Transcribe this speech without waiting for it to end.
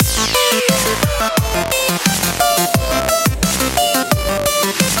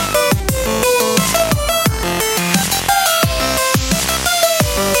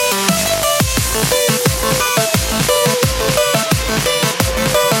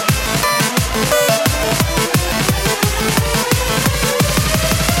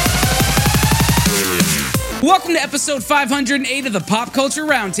to episode 508 of the Pop Culture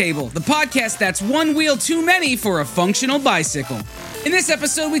Roundtable, the podcast that's one wheel too many for a functional bicycle. In this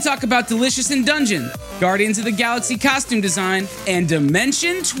episode, we talk about Delicious in Dungeon, Guardians of the Galaxy costume design, and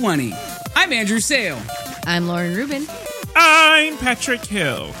Dimension 20. I'm Andrew Sale. I'm Lauren Rubin. I'm Patrick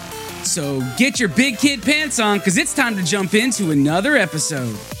Hill. So get your big kid pants on, because it's time to jump into another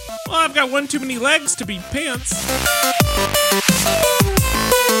episode. Well, I've got one too many legs to be pants.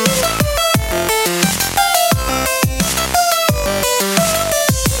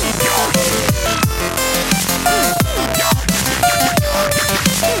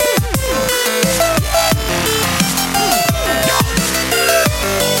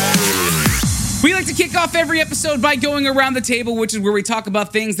 We like to kick off every episode by going around the table, which is where we talk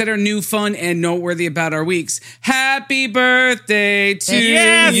about things that are new, fun, and noteworthy about our weeks. Happy birthday to you.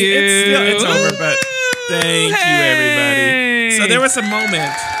 It's over, but thank you, everybody. So there was a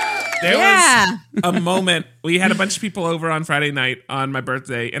moment. There was a moment. We had a bunch of people over on Friday night on my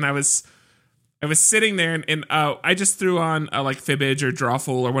birthday, and I was sitting there, and I just threw on like Fibbage or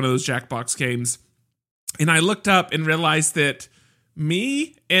Drawful or one of those Jackbox games, and I looked up and realized that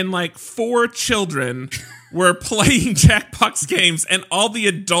me and like 4 children were playing Jackbox games, and all the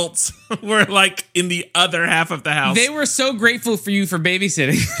adults were like in the other half of the house. They were so grateful for you for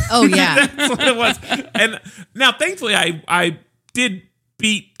babysitting. Oh, yeah. That's what it was. And now, thankfully, I did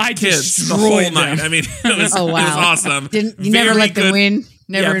beat kids the whole destroyed night. them. I mean, it was awesome. You never let them win?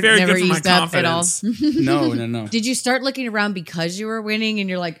 Never good for my eased up at all? No. Did you start looking around because you were winning and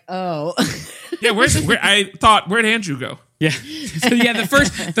you're like, oh. Yeah, I thought, where'd Andrew go? Yeah. So yeah,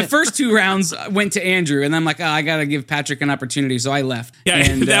 the first 2 rounds went to Andrew, and I'm like, I gotta give Patrick an opportunity, so I left. Yeah,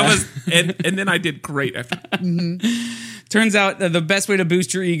 and and then I did great after. Turns out the best way to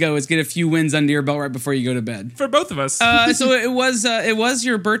boost your ego is get a few wins under your belt right before you go to bed. For both of us. So it was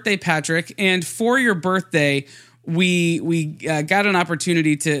your birthday, Patrick, and for your birthday, we got an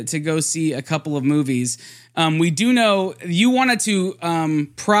opportunity to go see a couple of movies. We do know you wanted to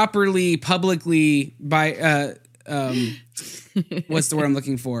properly, publicly what's the word I'm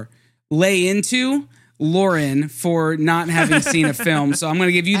looking for? Lay into Lauren for not having seen a film. So I'm going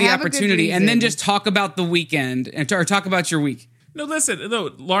to give you the opportunity and then just talk about the weekend or talk about your week. No, listen. No,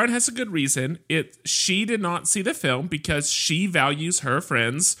 Lauren has a good reason. She did not see the film because she values her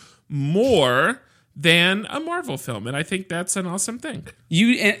friends more than a Marvel film, and I think that's an awesome thing.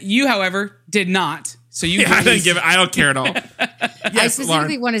 You, however, did not. So you, I don't care at all. Yes, I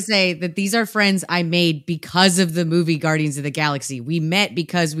specifically want to say that these are friends I made because of the movie Guardians of the Galaxy. We met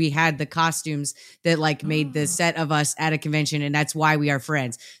because we had the costumes that like made the set of us at a convention, and that's why we are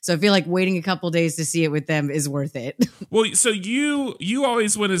friends. So I feel like waiting a couple days to see it with them is worth it. Well, so you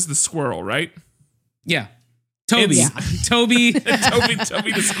always win as the squirrel, right? Yeah. Toby the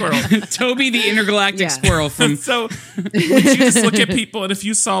squirrel. Toby the intergalactic squirrel from. So would you just look at people, and if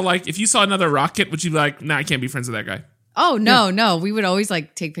you saw another rocket, would you be like, nah, I can't be friends with that guy? Oh no. We would always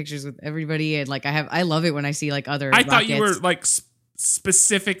like take pictures with everybody, and like I love it when I see like other I rockets. thought you were like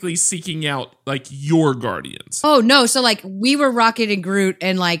specifically seeking out like your Guardians. Oh no, so like we were Rocket and Groot,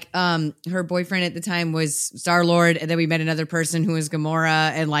 and like her boyfriend at the time was Star-Lord, and then we met another person who was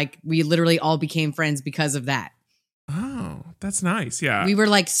Gamora, and like we literally all became friends because of that. Oh, that's nice. Yeah. We were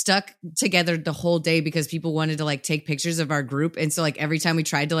like stuck together the whole day because people wanted to like take pictures of our group. And so like every time we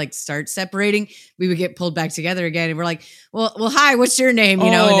tried to like start separating, we would get pulled back together again. And we're like, well, hi, what's your name?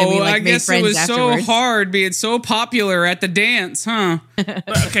 You know, and then we like made friends afterwards. I guess it was so hard being so popular at the dance, huh?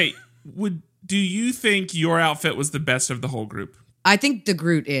 Okay. Do you think your outfit was the best of the whole group? I think the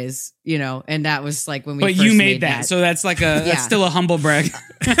Groot is, and that was like when we But first you made that. So that's like that's still a humble brag.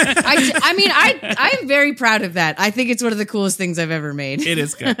 I mean, I'm very proud of that. I think it's one of the coolest things I've ever made. It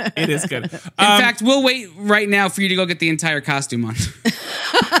is good. In fact, we'll wait right now for you to go get the entire costume on.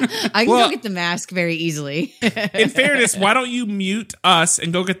 I can go get the mask very easily. In fairness, why don't you mute us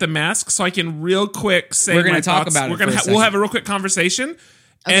and go get the mask so I can real quick say we're going to talk about it. We'll have a real quick conversation.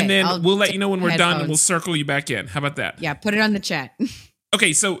 Okay, and then we'll let you know when we're done, and we'll headphones. circle you back in. How about that? Yeah, put it on the chat.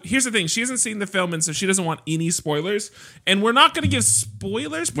 Okay, so here's the thing. She hasn't seen the film, and so she doesn't want any spoilers. And we're not going to give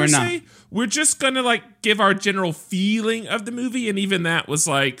spoilers per se. We're just going to like give our general feeling of the movie, and even that was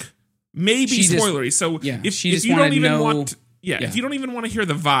like maybe spoilery. So if you don't even want if you don't even want to hear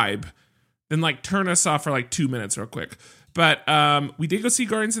the vibe, then like turn us off for like 2 minutes real quick. But we did go see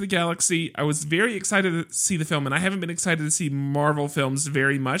Guardians of the Galaxy. I was very excited to see the film, and I haven't been excited to see Marvel films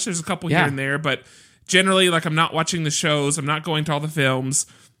very much. There's a couple here and there, but generally, like, I'm not watching the shows. I'm not going to all the films.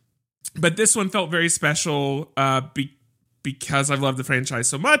 But this one felt very special because I've loved the franchise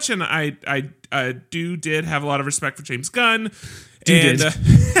so much, and I did have a lot of respect for James Gunn and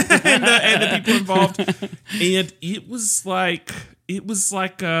the people involved. And it was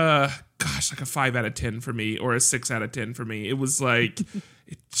like a 5 out of 10 for me, or a 6 out of 10 for me. It was like,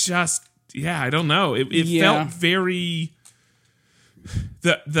 it just, I don't know. It felt very,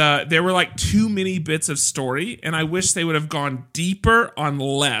 there were like too many bits of story, and I wish they would have gone deeper on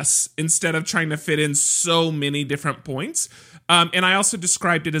less instead of trying to fit in so many different points. And I also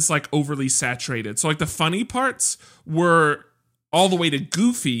described it as like overly saturated. So like the funny parts were all the way to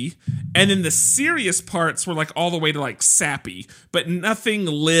goofy, and then the serious parts were like all the way to like sappy, but nothing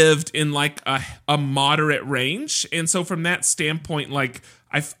lived in like a moderate range. And so from that standpoint, like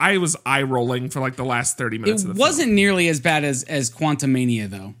I was eye rolling for like the last 30 minutes of the film. It wasn't nearly as bad as Quantumania,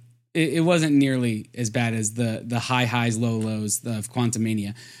 though. It wasn't nearly as bad as the high highs, low lows of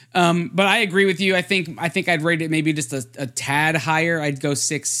Quantumania. But I agree with you. I think I'd rate it maybe just a tad higher. I'd go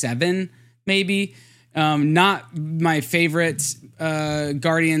 6, 7, maybe. Not my favorite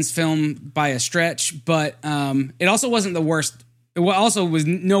Guardians film by a stretch, but it also wasn't the worst. It also was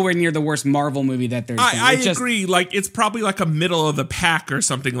nowhere near the worst Marvel movie that there's been. I agree. Like, it's probably like a middle of the pack or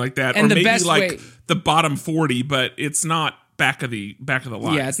something like that, and or maybe like the bottom 40, but it's not back of the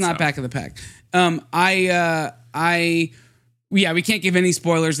line. Yeah, it's not back of the pack. We can't give any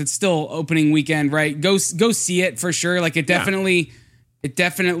spoilers. It's still opening weekend, right? Go see it for sure. Like, it definitely.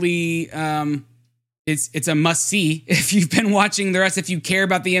 It's a must see if you've been watching the rest. If you care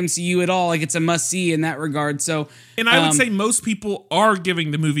about the MCU at all, like, it's a must see in that regard. So, and I would say most people are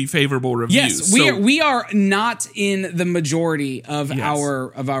giving the movie favorable reviews. Yes, we are not in the majority of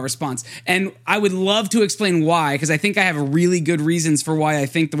our response, and I would love to explain why, because I think I have really good reasons for why I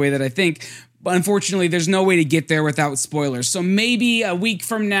think the way that I think. But unfortunately, there's no way to get there without spoilers. So maybe a week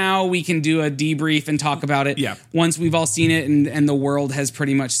from now, we can do a debrief and talk about it once we've all seen it and the world has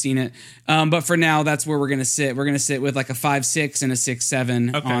pretty much seen it. But for now, that's where we're going to sit. We're going to sit with like a 5-6 and a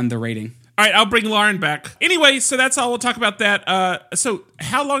 6-7 on the rating. All right, I'll bring Lauren back. Anyway, so that's all. We'll talk about that. So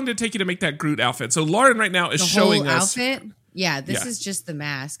how long did it take you to make that Groot outfit? So Lauren right now is showing us. The whole outfit? Yeah, this is just the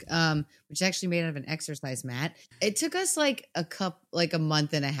mask, which is actually made out of an exercise mat. It took us like a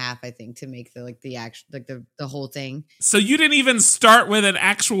month and a half, I think, to make the whole thing. So you didn't even start with an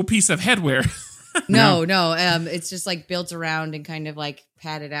actual piece of headwear. No. It's just like built around and kind of like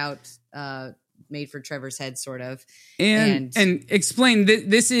padded out, made for Trevor's head, sort of. And explain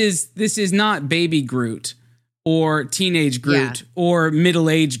this is not baby Groot or teenage Groot or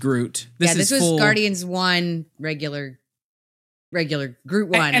middle-aged Groot. This was full Guardians 1 regular Groot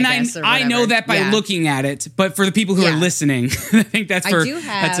 1, and I guess, or I know that by looking at it, but for the people who are listening, I think that's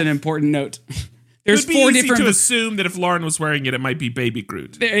an important note. There's four different to assume that if Lauren was wearing it, it might be baby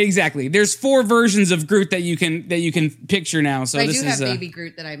Groot. Exactly. There's 4 versions of Groot that you can picture now. So I do have baby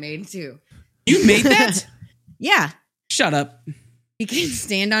Groot that I made too. You made that? Yeah. Shut up. He can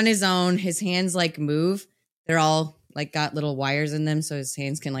stand on his own. His hands like move. They're all like got little wires in them, so his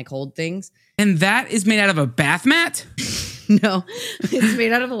hands can like hold things. And that is made out of a bath mat? No, it's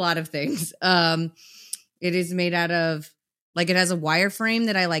made out of a lot of things. It is made out of, like, it has a wireframe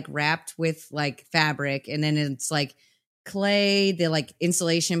that I like wrapped with like fabric, and then it's like clay, the like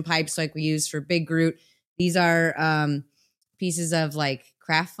insulation pipes like we use for Big Groot. These are pieces of like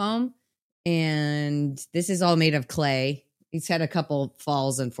craft foam, and this is all made of clay. He's had a couple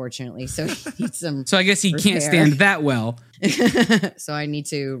falls, unfortunately, so he needs some. So I guess he can't stand that well. So I need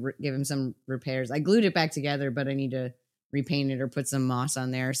to give him some repairs. I glued it back together, but I need to repaint it or put some moss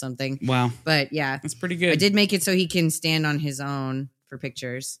on there or something. Wow. But yeah, that's pretty good. I did make it so he can stand on his own for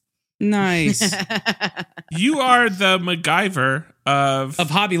pictures. Nice. You are the MacGyver of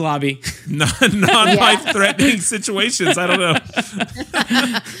Hobby Lobby. Non-life-threatening situations. I don't know.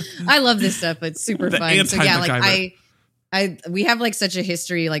 I love this stuff. It's super fun. So yeah, like we have like such a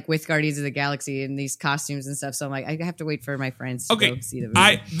history like with Guardians of the Galaxy and these costumes and stuff. So I'm like, I have to wait for my friends to go see the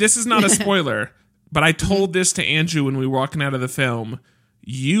movie. This is not a spoiler, but I told this to Andrew when we were walking out of the film.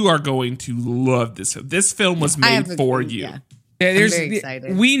 You are going to love this. This film was made for you. Yeah. I'm very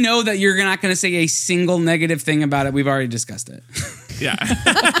excited. We know that you're not going to say a single negative thing about it. We've already discussed it.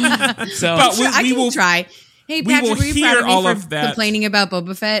 Yeah. So, but we will try. Hey, Patrick, were you proud of me all of that complaining about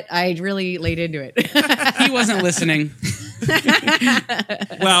Boba Fett? I really laid into it. He wasn't listening.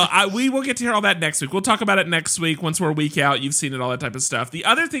 Well, we will get to hear all that next week. We'll talk about it next week once we're a week out. You've seen it, all that type of stuff. The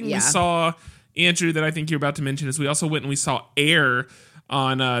other thing we saw, Andrew, that I think you're about to mention is we also went and we saw Air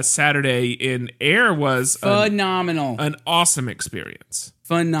on Saturday, and Air was phenomenal. An awesome experience.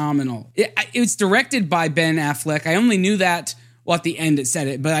 Phenomenal. It's directed by Ben Affleck. I only knew that well, at the end it said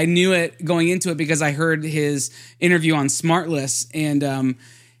it, but I knew it going into it because I heard his interview on Smartless, and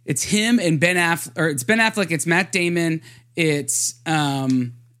it's him and Ben Affleck, or it's Ben Affleck, it's Matt Damon, it's oh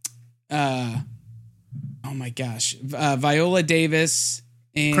my gosh, Viola Davis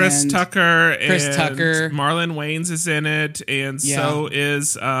and Chris Tucker, and Marlon Wayans is in it, and so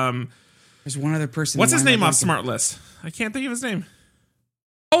is there's one other person. What's his name off Smartless? I can't think of his name.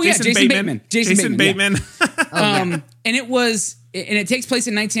 Oh yeah, Jason Bateman. Jason Bateman. Yeah. And it takes place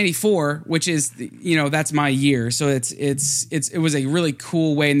in 1984, which is that's my year. So it was a really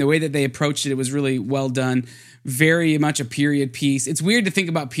cool way, and the way that they approached it was really well done. Very much a period piece. It's weird to think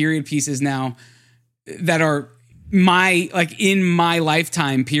about period pieces now that are in my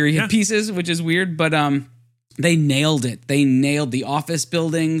lifetime period pieces, which is weird, but they nailed it. They nailed the office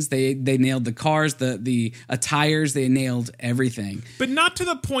buildings. They nailed the cars, the attires. They nailed everything. But not to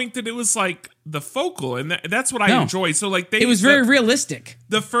the point that it was like the focal, and that's what I enjoy. So like it was very realistic.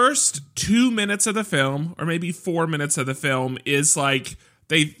 The first 2 minutes of the film, or maybe 4 minutes of the film, is like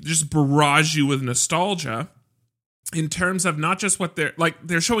they just barrage you with nostalgia in terms of not just what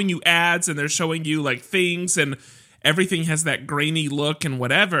they're showing you ads, and they're showing you like things, and everything has that grainy look and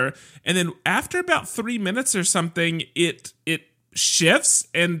whatever. And then after about 3 minutes or something, it shifts,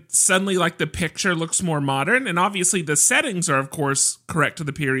 and suddenly like the picture looks more modern. And obviously the settings are of course correct to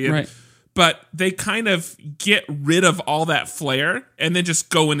the period, right, but they kind of get rid of all that flair and then just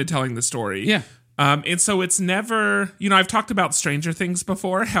go into telling the story. Yeah. And so it's never, I've talked about Stranger Things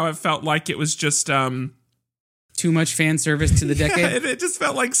before, how it felt like it was just, too much fan service to the decade. It just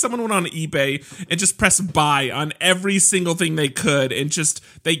felt like someone went on eBay and just pressed buy on every single thing they could, and just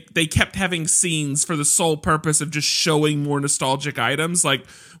they kept having scenes for the sole purpose of just showing more nostalgic items, like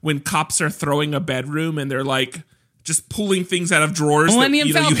when cops are throwing a bedroom and they're like just pulling things out of drawers.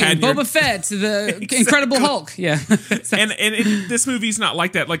 Millennium that, Falcon, you had Boba Fett, the Exactly. Incredible Hulk. Yeah. and this movie's not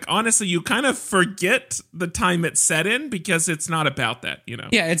like that. Like, honestly, you kind of forget the time it's set in because it's not about that,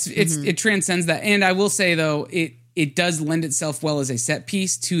 Yeah, it transcends that. And I will say though, it does lend itself well as a set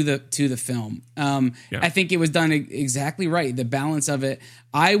piece to the film. I think it was done exactly right. The balance of it.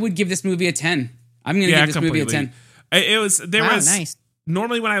 I would give this movie a 10. I'm going to give this movie a 10. Nice.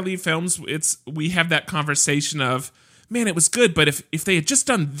 Normally when I leave films, we have that conversation of, man, it was good, but if they had just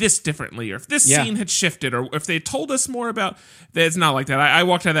done this differently, or if this scene had shifted, or if they had told us more about that, it's not like that. I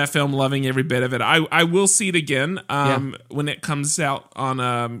walked out of that film loving every bit of it. I will see it again when it comes out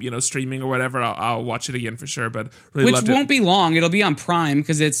on streaming or whatever. I'll watch it again for sure. But really which won't be long. It'll be on Prime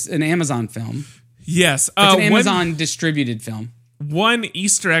because it's an Amazon film. Yes, it's an Amazon distributed film. One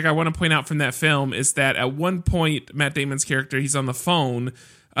Easter egg I want to point out from that film is that at one point, Matt Damon's character, he's on the phone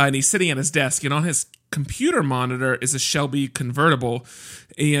and he's sitting at his desk, and on his computer monitor is a Shelby convertible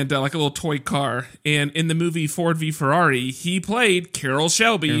and like a little toy car. And in the movie Ford v Ferrari, he played Carroll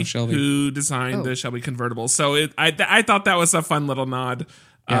Shelby, who designed the Shelby convertible. So I thought that was a fun little nod.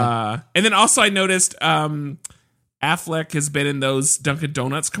 Yeah. And then also I noticed Affleck has been in those Dunkin'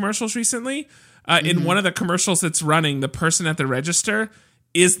 Donuts commercials recently. In one of the commercials that's running, the person at the register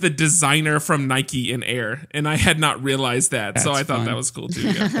is the designer from Nike and Air, and I had not realized that. So I thought that was cool too.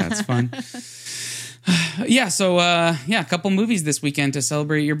 Yeah. That's fun. So a couple movies this weekend to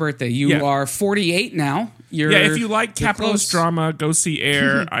celebrate your birthday. You are 48 now. If you like capitalist drama, go see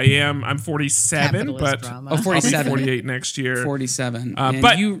Air. I'm 47, Capitalist but drama. I'll be 47. 48 next year. 47.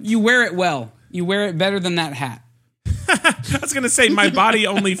 But you wear it well. You wear it better than that hat. I was going to say, my body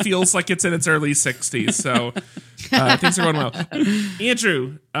only feels like it's in its early 60s, so things are going well.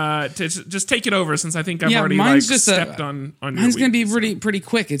 Andrew, just take it over, since I think I've already stepped on your Mine's going to be pretty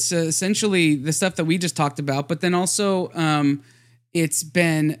quick. It's essentially the stuff that we just talked about, but then also it's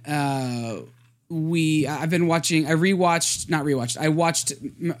been I watched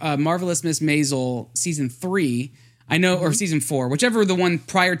Marvelous Miss Maisel season 3. I know, or season 4, whichever the one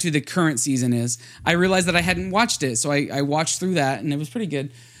prior to the current season is. I realized that I hadn't watched it, so I watched through that, and it was pretty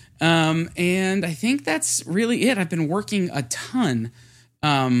good. And I think that's really it. I've been working a ton,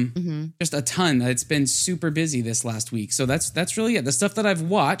 just a ton. It's been super busy this last week, so that's really it. The stuff that I've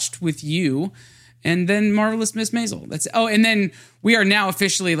watched with you, and then Marvelous Miss Maisel. And then we are now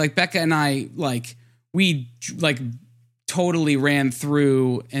officially, like, Becca and I, we totally ran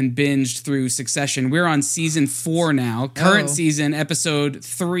through and binged through Succession. We're on season 4 now. Current season, episode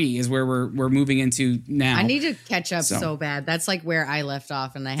 3 is where we're moving into now. I need to catch up so bad. That's like where I left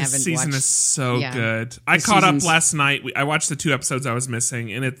off, and I haven't watched. This season is so good. I caught up last night. I watched the 2 episodes I was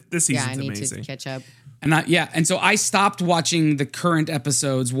missing, and this season's amazing. I need to catch up. And so I stopped watching the current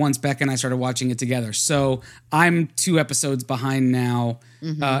episodes once Becca and I started watching it together. So I'm 2 episodes behind now.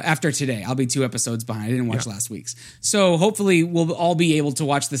 After today, I'll be 2 episodes behind. I didn't watch last week's. So hopefully we'll all be able to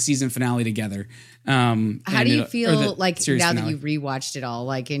watch the season finale together. How do you feel like now finale. that you've rewatched it all,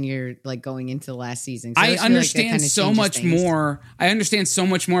 like, and you're like going into the last season? I understand so much more. I understand so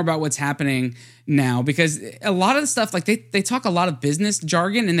much more about what's happening now because a lot of the stuff, like they talk a lot of business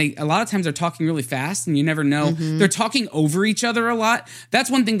jargon and a lot of times they're talking really fast and you never know. They're talking over each other a lot.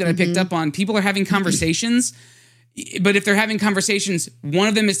 That's one thing that I picked up on. People are having conversations. But if they're having conversations, one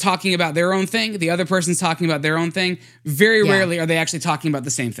of them is talking about their own thing, the other person's talking about their own thing. Very rarely are they actually talking about the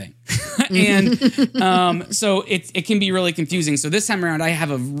same thing. And so it can be really confusing. So this time around, I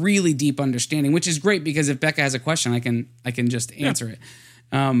have a really deep understanding, which is great because if Becca has a question, I can just answer it.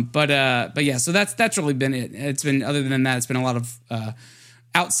 But yeah, so that's really been it. It's been, other than that, it's been a lot of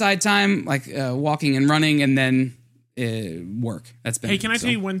outside time, like walking and running, and then work. That's been. Hey, can I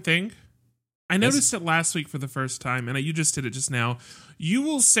tell you one thing? I noticed it last week for the first time, and you just did it just now. You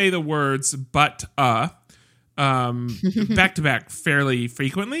will say the words "but," back to back fairly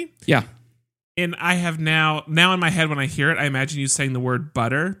frequently. Yeah. And I have now in my head when I hear it, I imagine you saying the word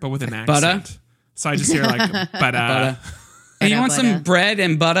butter, but with an accent. Butter. So I just hear like butter. Butter. Hey, you want some bread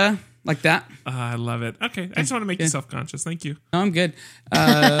and butter like that? I love it. Okay, I just want to make you self-conscious. Thank you. No, I'm good.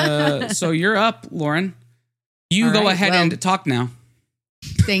 So you're up, Lauren. You go ahead and talk now.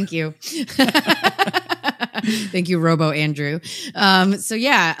 Thank you. Thank you, Robo Andrew.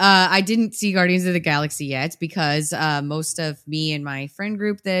 I didn't see Guardians of the Galaxy yet because most of me and my friend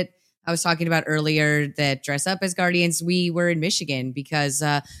group that I was talking about earlier that dress up as Guardians, we were in Michigan because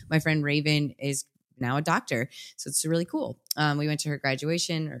my friend Raven is now a doctor. So it's really cool. We went to her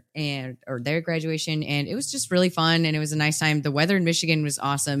graduation or their graduation, and it was just really fun. And it was a nice time. The weather in Michigan was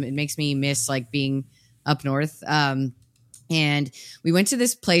awesome. It makes me miss like being up north. And we went to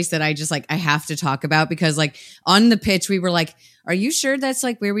this place that I have to talk about because like on the pitch, we were like, are you sure that's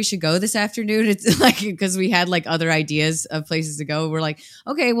like where we should go this afternoon? It's like, because we had like other ideas of places to go. We're like,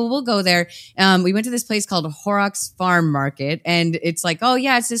 okay, well, we'll go there. We went to this place called Horrocks Farm Market, and it's like, oh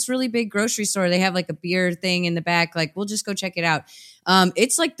yeah, it's this really big grocery store. They have like a beer thing in the back. Like, we'll just go check it out.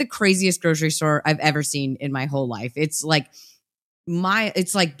 It's like the craziest grocery store I've ever seen in my whole life. It's like,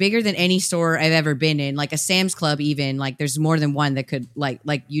 it's like bigger than any store I've ever been in, like a Sam's Club. Even like there's more than one that could like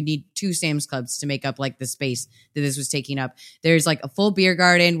you need 2 Sam's Clubs to make up like the space that this was taking up. There's like a full beer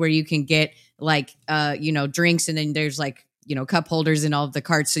garden where you can get like drinks, and then there's like cup holders in all of the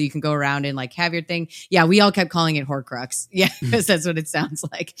carts so you can go around and like have your thing. Yeah, we all kept calling it Horcrux. Yeah, because that's what it sounds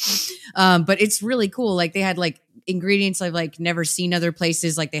like. But it's really cool. Like they had like ingredients I've like never seen other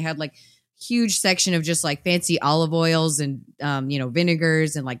places. Like they had like huge section of just like fancy olive oils and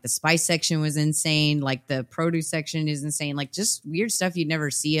vinegars, and like the spice section was insane. Like the produce section is insane. Like just weird stuff you'd never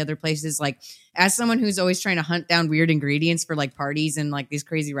see other places. Like as someone who's always trying to hunt down weird ingredients for like parties and like these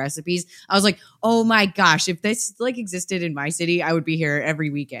crazy recipes, I was like, oh my gosh, if this like existed in my city, I would be here every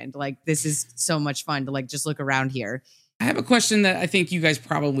weekend. Like this is so much fun to like just look around here. I have a question that I think you guys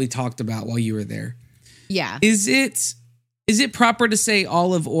probably talked about while you were there. Yeah. Is it proper to say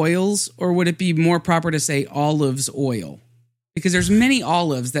olive oils, or would it be more proper to say olives oil? Because there's many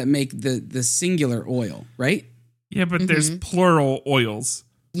olives that make the singular oil, right? Yeah, but there's plural oils.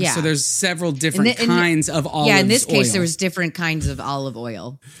 Yeah. So there's several different kinds of olive oil. Yeah, in this case, there was different kinds of olive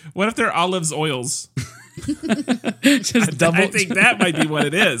oil. What if they're olives oils? Just double. I think that might be what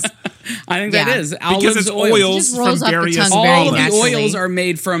it is. I think that is because it's oils from various. All the oils are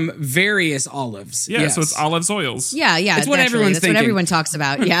made from various olives. Yeah, so it's olives oils. Yeah. That's what everyone's thinking. That's what everyone talks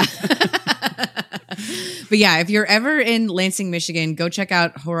about. Yeah. But yeah, if you're ever in Lansing, Michigan, go check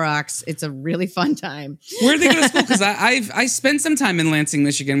out Horrocks. It's a really fun time. Where do they go to school? Because I spent some time in Lansing,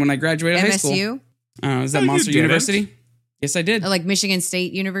 Michigan when I graduated high school. MSU? Is that Monster University? Yes, I did. Like Michigan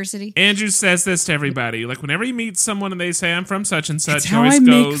State University? Andrew says this to everybody. Like whenever he meets someone and they say, I'm from such and such, it's how I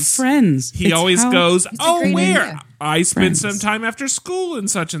make friends. He always goes, oh, where? Idea. I spent some time after school and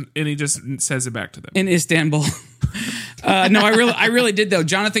such, and he just says it back to them. In Istanbul. No, I really did though.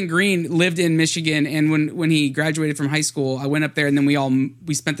 Jonathan Green lived in Michigan, and when he graduated from high school, I went up there, and then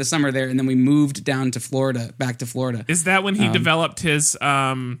we spent the summer there, and then we moved down to Florida, back to Florida. Is that when he developed his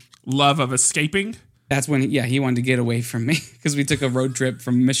love of escaping? That's when, he wanted to get away from me because we took a road trip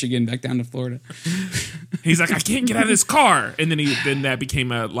from Michigan back down to Florida. He's like, I can't get out of this car, and then that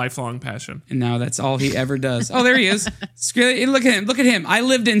became a lifelong passion. And now that's all he ever does. Oh, there he is. Look at him. I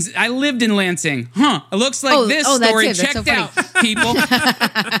lived in Lansing. Huh? It looks like this story checked out, people.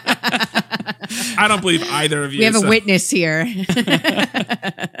 I don't believe either of you. We have a witness here.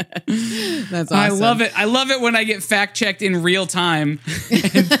 That's awesome. I love it. I love it when I get fact checked in real time.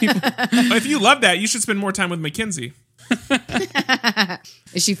 If you love that, you should spend more time with Mackenzie.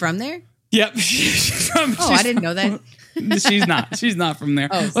 Is she from there? Yep. I didn't know that. She's not. She's not from there.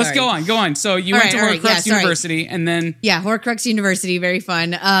 Oh, Let's go on. Go on. So you went to Horcrux University, and then Horcrux University, very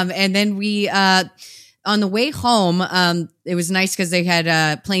fun. And then we on the way home, it was nice because they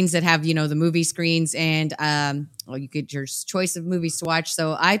had planes that have the movie screens, and you get your choice of movies to watch.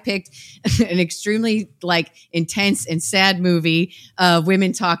 So I picked an extremely intense and sad movie,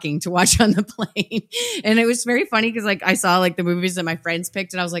 women talking, to watch on the plane. And it was very funny because I saw the movies that my friends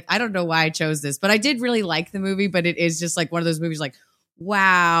picked, and I was like, I don't know why I chose this, but I did really like the movie. But it is just one of those movies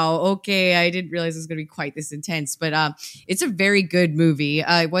wow, okay, I didn't realize it was going to be quite this intense. But it's a very good movie.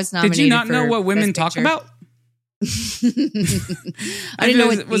 It was nominated. Did you not know what women talk about? I didn't know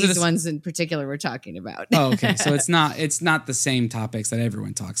what these ones in particular we're talking about. Oh, okay. So it's not the same topics that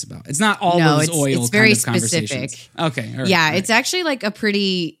everyone talks about. It's not all those oil. It's very specific. Okay. All right, it's actually a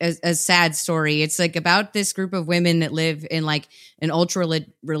pretty a sad story. It's about this group of women that live in an ultra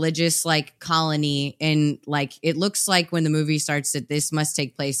religious colony, and it looks like when the movie starts that this must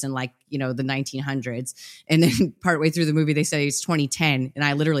take place in the 1900s, and then partway through the movie they say it's 2010, and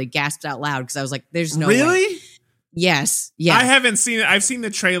I literally gasped out loud because I was like, "There's no really." Way. Yes. Yeah. I haven't seen it. I've seen the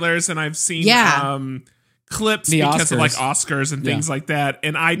trailers and I've seen clips because of Oscars and things like that.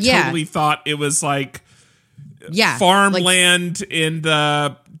 And I totally thought it was farmland in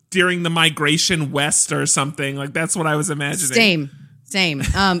during the migration west or something. That's what I was imagining. Same.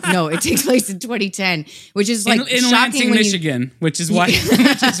 No, it takes place in 2010, which is in Lansing, Michigan, which is why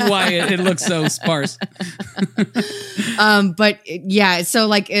it looks so sparse. But yeah,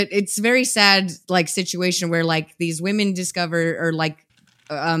 so it's a very sad situation where these women discover or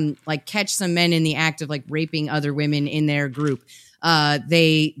catch some men in the act of raping other women in their group.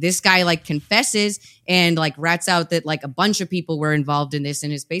 This guy confesses and rats out that a bunch of people were involved in this,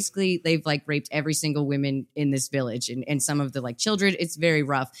 and it's basically they've raped every single woman in this village and some of the children. It's very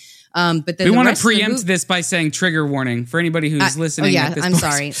rough. But then we want to preempt this by saying trigger warning for anybody who's listening. At this I'm point.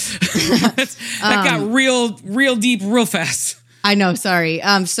 Sorry. that got real deep real fast. I know. Sorry.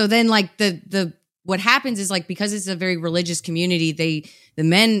 So then the what happens is because it's a very religious community, the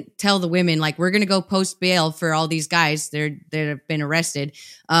men tell the women we're going to go post bail for all these guys that have been arrested.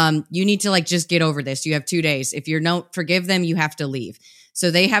 You need to just get over this. You have 2 days. If you don't forgive them, you have to leave. So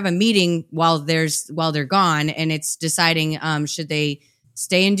they have a meeting while they're gone, and it's deciding should they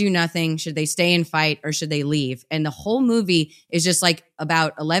stay and do nothing, should they stay and fight, or should they leave? And the whole movie is just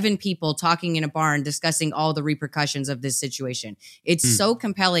about 11 people talking in a barn discussing all the repercussions of this situation. It's so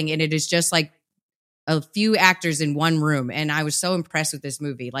compelling, and it is just a few actors in one room, and I was so impressed with this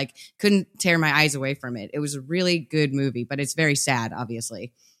movie. Couldn't tear my eyes away from it. It was a really good movie, but it's very sad,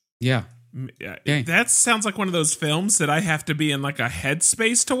 obviously. Yeah. That sounds like one of those films that I have to be in a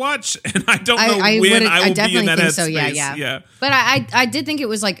headspace to watch, and I don't know when I will be in that headspace. So, yeah. But I did think it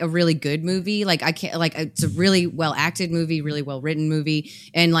was a really good movie. I can't it's a really well acted movie, really well written movie,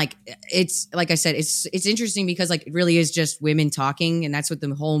 and it's I said, it's interesting because it really is just women talking, and that's what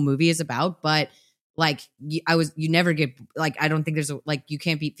the whole movie is about. But you never get I don't think there's you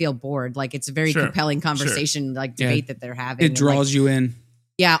can't feel bored. It's a very compelling conversation, debate that they're having. It draws you in.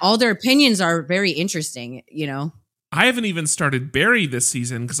 Yeah, all their opinions are very interesting. I haven't even started Barry this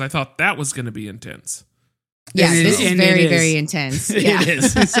season because I thought that was going to be intense. Yeah, this is very intense. Yeah. It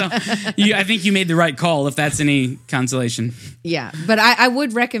is. So I think you made the right call, if that's any consolation. Yeah, but I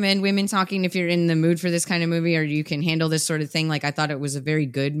would recommend Women Talking if you're in the mood for this kind of movie, or you can handle this sort of thing. I thought it was a very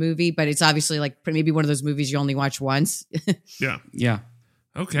good movie, but it's obviously maybe one of those movies you only watch once. Yeah.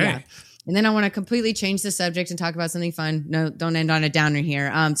 Okay. Yeah. And then I want to completely change the subject and talk about something fun. No, don't end on a downer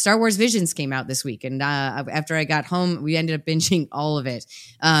here. Star Wars Visions came out this week, and after I got home, we ended up binging all of it.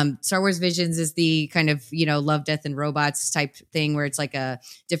 Star Wars Visions is the kind of Love, Death, and Robots type thing where it's a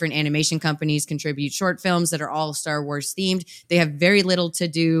different animation companies contribute short films that are all Star Wars themed. They have very little to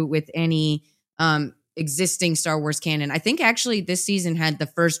do with any existing Star Wars canon. I think actually this season had the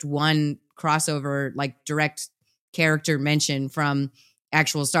first one crossover, direct character mention from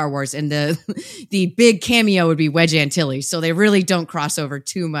actual Star Wars, and the big cameo would be Wedge Antilles. So they really don't cross over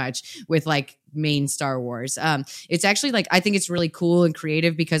too much with main Star Wars. It's actually I think it's really cool and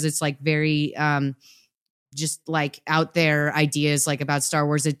creative because it's very just out there ideas about Star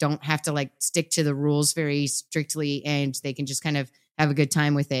Wars that don't have to stick to the rules very strictly, and they can just kind of have a good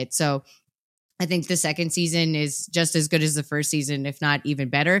time with it. So I think the second season is just as good as the first season, if not even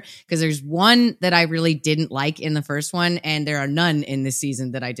better, because there's one that I really didn't like in the first one, and there are none in this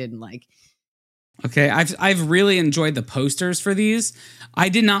season that I didn't like. Okay, I've really enjoyed the posters for these. I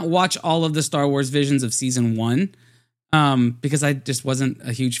did not watch all of the Star Wars Visions of season 1 because I just wasn't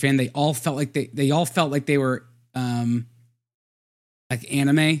a huge fan. They all felt like they were like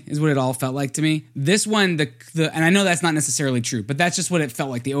anime is what it all felt like to me. This one, the and I know that's not necessarily true, but that's just what it felt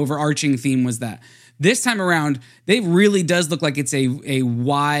like. The overarching theme was that. This time around, they really does look like it's a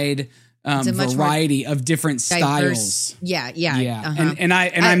wide variety of different styles. Yeah. Uh-huh. And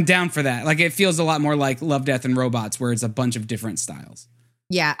I'm down for that. Like it feels a lot more like Love, Death, and Robots, where it's a bunch of different styles.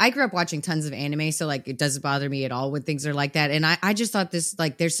 Yeah, I grew up watching tons of anime, so like it doesn't bother me at all when things are like that. And I just thought this,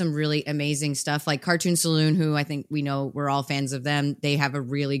 like, there's some really amazing stuff. Like Cartoon Saloon, who I think we know we're all fans of them. They have a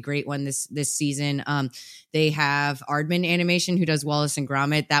really great one this season. They have Aardman Animation, who does Wallace and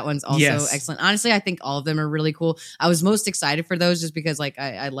Gromit. That one's also excellent. Honestly, I think all of them are really cool. I was most excited for those just because like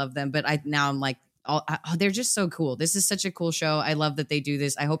I love them, but now I'm like, they're just so cool. This is such a cool show. I love that they do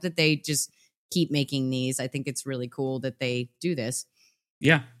this. I hope that they just keep making these. I think it's really cool that they do this.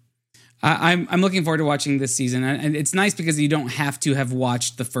 Yeah. I'm looking forward to watching this season. And it's nice because you don't have to have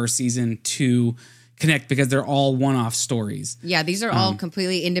watched the first season to connect because they're all one-off stories. Yeah, these are all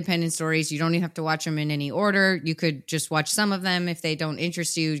completely independent stories. You don't even have to watch them in any order. You could just watch some of them. If they don't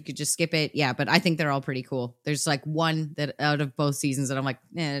interest you, you could just skip it. Yeah, but I think they're all pretty cool. There's like one that out of both seasons that I'm like,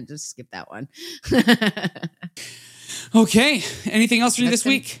 just skip that one. Okay. Anything else for you this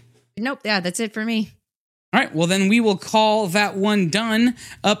week? Nope. Yeah, that's it for me. All right, well, then we will call that one done.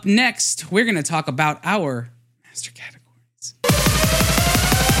 Up next, we're going to talk about our master categories.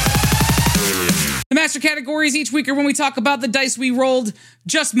 The master categories each week are when we talk about the dice we rolled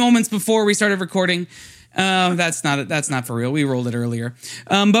just moments before we started recording. That's not for real. We rolled it earlier.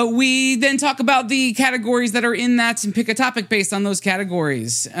 But we then talk about the categories that are in that and pick a topic based on those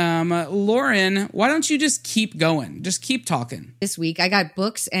categories. Lauren, why don't you just keep going? Just keep talking. This week I got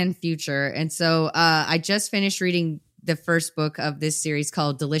books and future. And so I just finished reading the first book of this series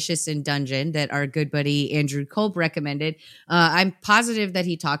called Delicious in Dungeon that our good buddy Andrew Kolb recommended. I'm positive that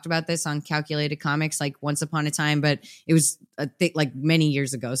he talked about this on Calculated Comics like once upon a time, but it was like many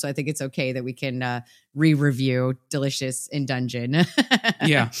years ago. So I think it's okay that we can re-review Delicious in Dungeon.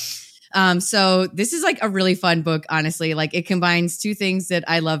 Yeah. So this is like a really fun book, honestly. Like it combines two things that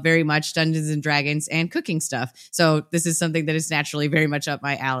I love very much, Dungeons and Dragons and cooking stuff. So this is something that is naturally very much up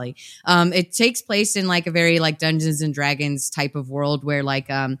my alley. It takes place in like a very like Dungeons and Dragons type of world where like,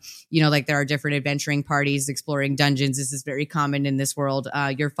 like there are different adventuring parties exploring dungeons. This is very common in this world.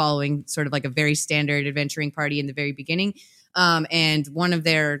 You're following sort of like a very standard adventuring party in the very beginning. And one of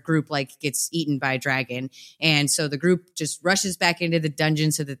their group like gets eaten by a dragon. And so the group just rushes back into the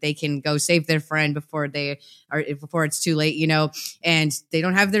dungeon so that they can go save their friend before it's too late, and they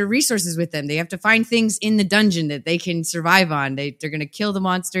don't have their resources with them. They have to find things in the dungeon that they can survive on. They're going to kill the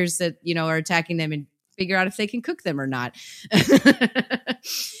monsters that, are attacking them and figure out if they can cook them or not.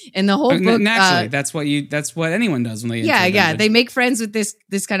 And the whole book, naturally, that's what anyone does when they yeah. They make friends with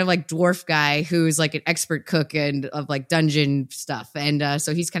this kind of like dwarf guy who's like an expert cook and of like dungeon stuff, and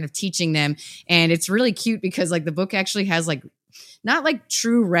so he's kind of teaching them, and it's really cute because like the book actually has like not like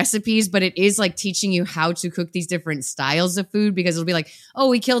true recipes, but it is like teaching you how to cook these different styles of food, because it'll be like, oh,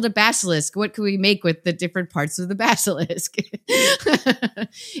 we killed a basilisk. What can we make with the different parts of the basilisk?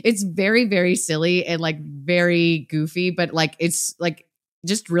 It's very, very silly and like very goofy, but like, it's like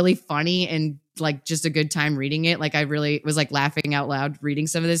just really funny and like just a good time reading it. Like I really was like laughing out loud reading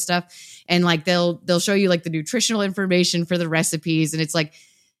some of this stuff, and like they'll show you like the nutritional information for the recipes. And it's like,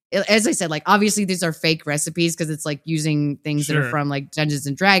 as I said, like obviously these are fake recipes because it's like using things that are from like Dungeons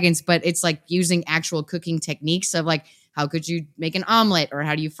and Dragons, but it's like using actual cooking techniques of like, how could you make an omelet or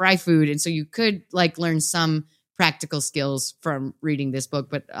how do you fry food? And so you could like learn some practical skills from reading this book,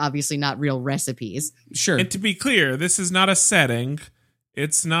 but obviously not real recipes. Sure. And to be clear, this is not a setting.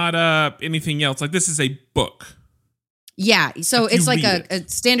 It's not anything else. Like this is a book. Yeah. So it's like a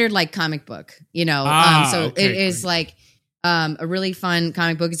standard like comic book, so it is like a really fun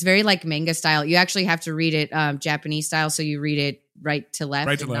comic book. It's very like manga style. You actually have to read it Japanese style. So you read it right to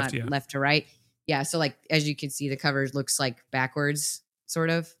left, not left to right. Yeah. So like, as you can see, the cover looks like backwards sort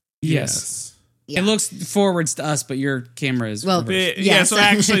of. Yes. Yeah. It looks forwards to us, but your camera is reversed. Yeah. So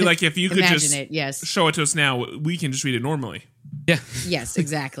actually, like if you could just show it to us now, we can just read it normally. Yeah. Yes,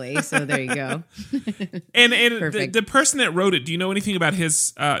 exactly. So there you go. And the person that wrote it, do you know anything about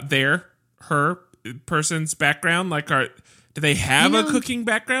his her person's background? Like Do they have a cooking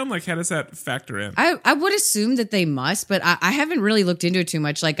background? Like, how does that factor in? I would assume that they must, but I haven't really looked into it too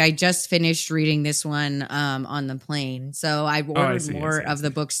much. Like, I just finished reading this one on the plane. So I've ordered more of the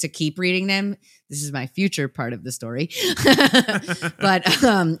books to keep reading them. This is my future part of the story.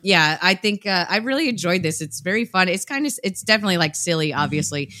 But yeah, I think I really enjoyed this. It's very fun. It's definitely like silly,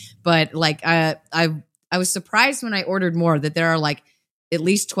 obviously. But like I was surprised when I ordered more that there are like at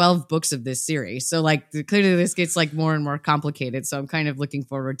least 12 books of this series. So like clearly this gets like more and more complicated. So I'm kind of looking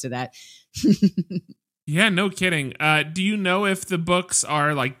forward to that. Yeah, no kidding. Do you know if the books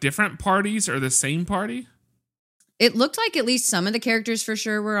are like different parties or the same party? It looked like at least some of the characters for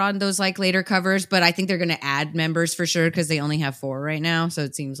sure were on those like later covers, but I think they're going to add members for sure because they only have 4 right now. So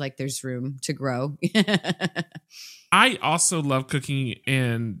it seems like there's room to grow. I also love cooking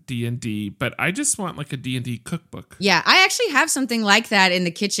in D&D, but I just want like a D&D cookbook. Yeah, I actually have something like that in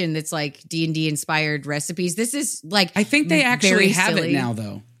the kitchen that's like D&D inspired recipes. This is like I think they actually have it now,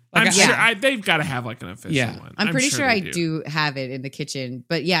 though. Like, I'm sure they've got to have like an official one. I'm pretty sure I do have it in the kitchen.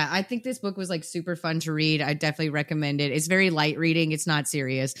 But yeah, I think this book was like super fun to read. I definitely recommend it. It's very light reading. It's not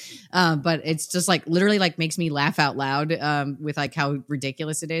serious. But it's just like literally like makes me laugh out loud with like how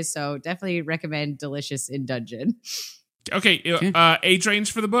ridiculous it is. So definitely recommend Delicious in Dungeon. Okay, age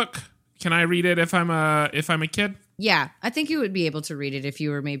range for the book. Can I read it if I'm a kid? Yeah, I think you would be able to read it if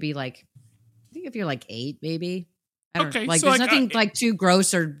you were maybe like, I think if you're like 8, maybe. I don't know. Like so there's like, nothing like too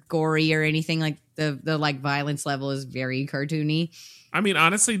gross or gory or anything. Like the like violence level is very cartoony. I mean,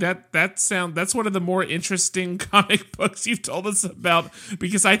 honestly, that's one of the more interesting comic books you've told us about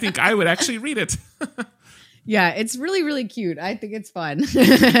because I think I would actually read it. Yeah, it's really, really cute. I think it's fun.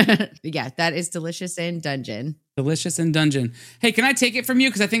 Yeah, that is Delicious in Dungeon. Delicious in Dungeon. Hey, can I take it from you?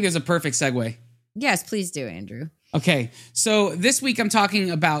 Because I think there's a perfect segue. Yes, please do, Andrew. Okay, so this week I'm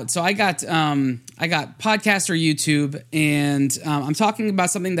talking about, I got podcast or YouTube, and I'm talking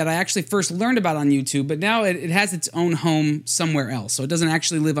about something that I actually first learned about on YouTube, but now it has its own home somewhere else, so it doesn't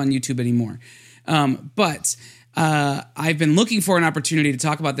actually live on YouTube anymore. But I've been looking for an opportunity to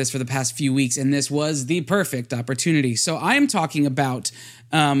talk about this for the past few weeks, and this was the perfect opportunity. So I am talking about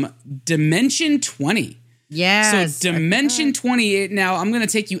Dimension 20. Yes. So Dimension 20, now I'm going to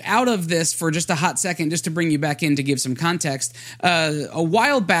take you out of this for just a hot second, just to bring you back in to give some context. A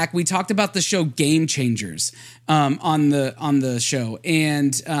while back, we talked about the show Game Changers on the show.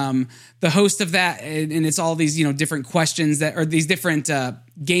 And the host of that, and it's all these, different questions that are these different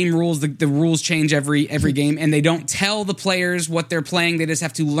game rules. The rules change every game, and they don't tell the players what they're playing. They just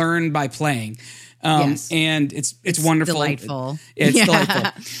have to learn by playing. Yes. And it's wonderful. Delightful. It's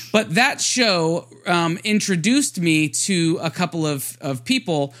delightful. But that show introduced me to a couple of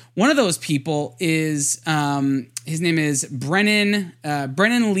people. One of those people is his name is Brennan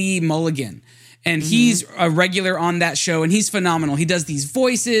Lee Mulligan. And he's a regular on that show, and he's phenomenal. He does these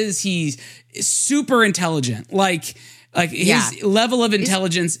voices. He's super intelligent. Like his level of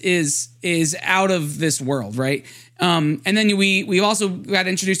intelligence is out of this world, right? And then we also got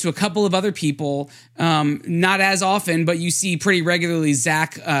introduced to a couple of other people, not as often, but you see pretty regularly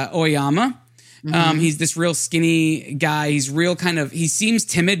Zach Oyama. He's this real skinny guy. He's he seems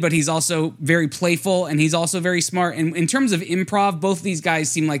timid, but he's also very playful, and he's also very smart. And in terms of improv, both of these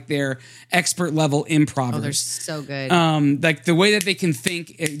guys seem like they're expert level improvers. Oh, they're so good. Like the way that they can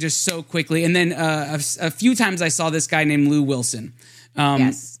think just so quickly. And then a few times I saw this guy named Lou Wilson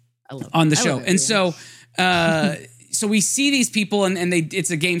yes, I love on the show. And so we see these people, and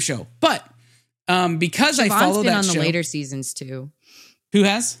it's a game show. But because I follow that show, on the later seasons too. Who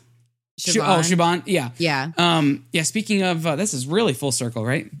has? Siobhan. Yeah. Yeah. Speaking of, this is really full circle,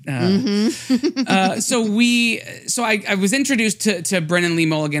 right? So I was introduced to Brennan Lee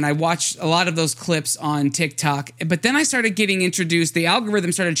Mulligan. I watched a lot of those clips on TikTok, but then I started getting introduced. The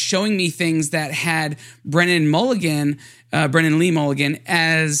algorithm started showing me things that had Brennan Lee Mulligan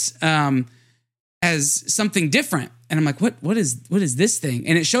as something different. And I'm like, what is this thing?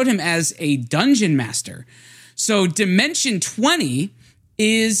 And it showed him as a dungeon master. So Dimension 20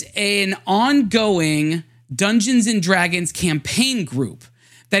 is an ongoing Dungeons and Dragons campaign group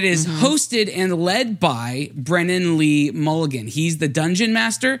that is hosted and led by Brennan Lee Mulligan. He's the dungeon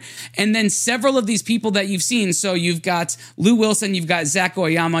master. And then several of these people that you've seen. So you've got Lou Wilson, you've got Zach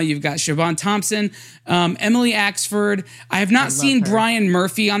Oyama, you've got Siobhan Thompson, Emily Axford. I have not seen Brian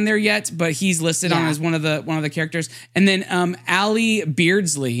Murphy on there yet, but he's listed on as one of the characters. And then Allie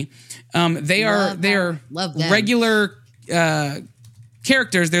Beardsley. They are regular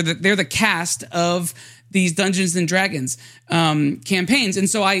characters. They're the cast of these Dungeons and Dragons campaigns. And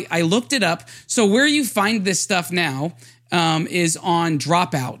so I looked it up. So where you find this stuff now, is on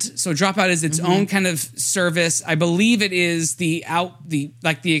Dropout. So Dropout is its own kind of service. I believe it is the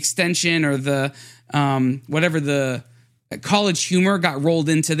extension or the whatever the College Humor got rolled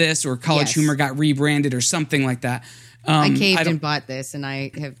into this, or College Humor got rebranded or something like that. I caved and bought this, and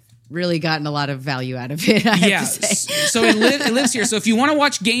I have really gotten a lot of value out of it. I have to say. So it lives here. So if you want to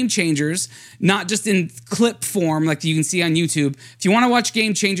watch Game Changers, not just in clip form like you can see on YouTube, if you want to watch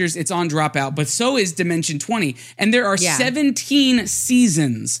Game Changers, it's on Dropout. But so is Dimension 20, and there are 17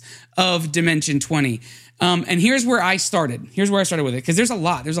 seasons of Dimension 20. And here's where I started. Here's where I started with it, because there's a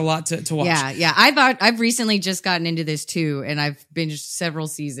lot. There's a lot to watch. Yeah. I've recently just gotten into this too, and I've binged several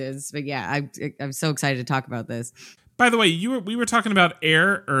seasons. But yeah, I'm so excited to talk about this. By the way, we were talking about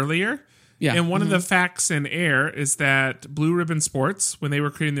Air earlier. Yeah. And one of the facts in Air is that Blue Ribbon Sports, when they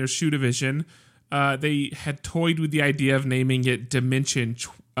were creating their shoe division, they had toyed with the idea of naming it Dimension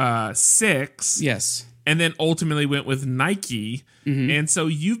 6. Yes. And then ultimately went with Nike. And so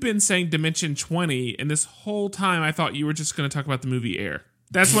you've been saying Dimension 20, and this whole time I thought you were just going to talk about the movie Air.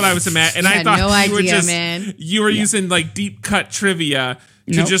 That's what I was imagining. And I thought you were using like deep cut trivia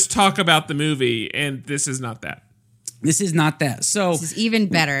to just talk about the movie, and this is not that. This is not that. So this is even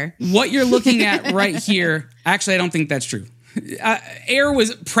better. What you're looking at right here, actually, I don't think that's true. Air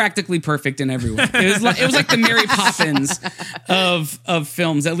was practically perfect in every way. It was like the Mary Poppins of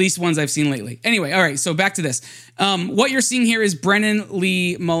films, at least ones I've seen lately. Anyway, all right, so back to this. What you're seeing here is Brennan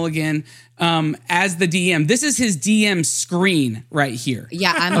Lee Mulligan as the DM. This is his DM screen right here.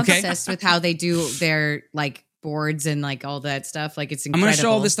 Yeah, I'm obsessed with how they do their like boards and like all that stuff. Like it's incredible. I'm going to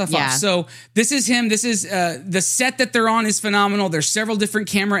show all this stuff off. So this is him. This is the set that they're on is phenomenal. There's several different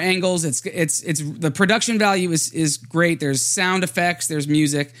camera angles. It's the production value is great. There's sound effects. There's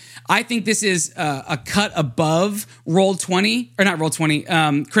music. I think this is a cut above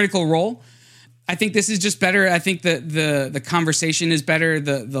Critical Role. I think this is just better. I think the conversation is better.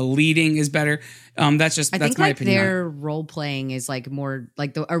 The leading is better. That's my opinion. Their role playing is like more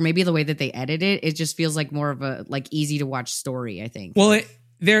like or maybe the way that they edit it. It just feels like more of a like easy to watch story. I think. Well,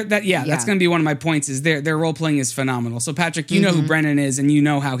 that's going to be one of my points. Is their role playing is phenomenal. So Patrick, you know who Brennan is, and you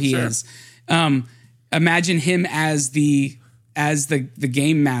know how he is. Imagine him as the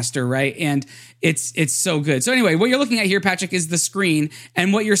game master, right? And it's so good. So anyway, what you're looking at here, Patrick, is the screen,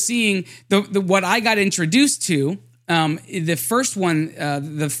 and what you're seeing, what I got introduced to, the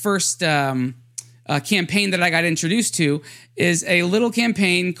first campaign that I got introduced to is a little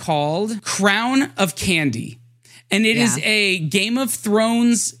campaign called Crown of Candy, and it is a Game of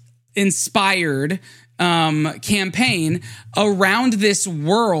Thrones inspired campaign around this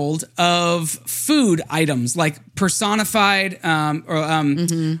world of food items, like personified,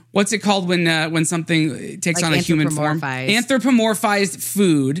 what's it called when something takes like on a human form? Anthropomorphized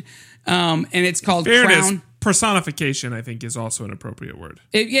food, and it's called Crown. Personification, I think, is also an appropriate word.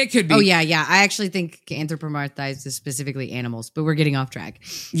 It could be. Oh, yeah. I actually think anthropomorphized is specifically animals, but we're getting off track.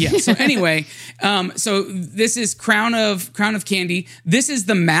 Yeah. So anyway, so this is Crown of Candy. This is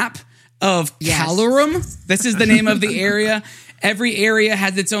the map of Calorum. This is the name of the area. Every area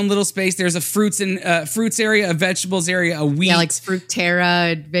has its own little space. There's a fruits area, a vegetables area, a wheat. Yeah, like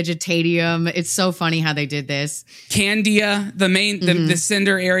Fructera, Vegetatium. It's so funny how they did this. Candia, the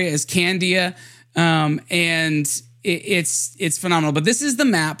center area is Candia. And it's phenomenal. But this is the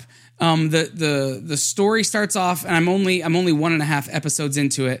map. The story starts off, and I'm only 1.5 episodes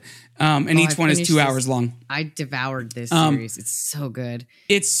into it. And each one is 2 hours long. I devoured this series. It's so good.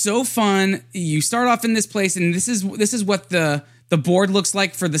 It's so fun. You start off in this place, and this is what the board looks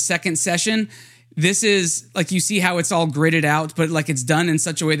like for the second session. This is like, you see how it's all gridded out, but like it's done in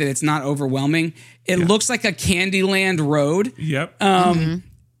such a way that it's not overwhelming. It looks like a Candyland road. Yep.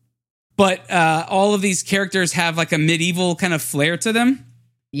 But all of these characters have like a medieval kind of flair to them.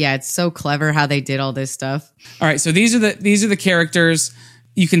 Yeah, it's so clever how they did all this stuff. All right, so these are the characters.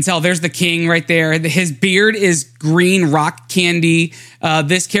 You can tell there's the king right there. His beard is green rock candy.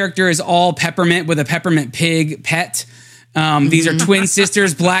 This character is all peppermint with a peppermint pig pet. These are twin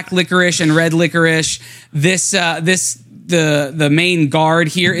sisters, black licorice and red licorice. The main guard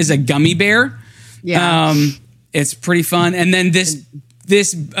here is a gummy bear. Yeah, it's pretty fun. And then this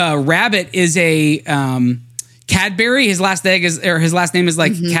rabbit is a Cadbury. His last name is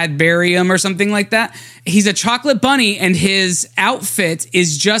like Cadburium or something like that. He's a chocolate bunny, and his outfit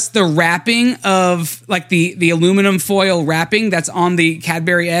is just the wrapping of like the aluminum foil wrapping that's on the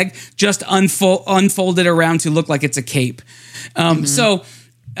Cadbury egg, just unfolded around to look like it's a cape. So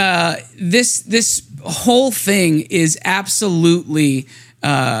this whole thing is absolutely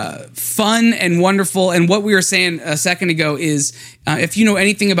fun and wonderful. And what we were saying a second ago is, if you know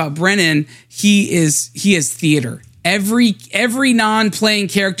anything about Brennan, he is theater. Every non-playing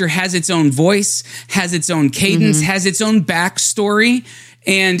character has its own voice, has its own cadence, has its own backstory,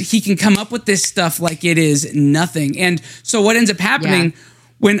 and he can come up with this stuff like it is nothing. And so what ends up happening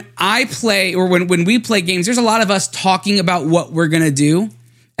when I play, or when we play games, there's a lot of us talking about what we're going to do.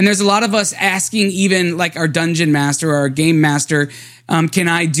 And there's a lot of us asking even like our dungeon master or our game master, can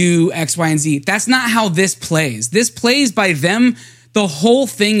I do X, Y, and Z? That's not how this plays. This plays by them. The whole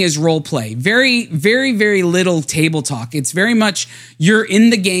thing is role play. Very, very, very little table talk. It's very much you're in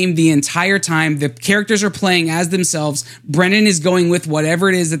the game the entire time. The characters are playing as themselves. Brennan is going with whatever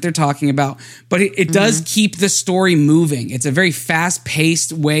it is that they're talking about. But it does keep the story moving. It's a very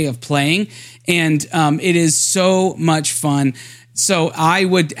fast-paced way of playing. And it is so much fun. So I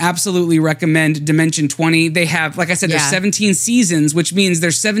would absolutely recommend Dimension 20. They have, like I said, there's 17 seasons, which means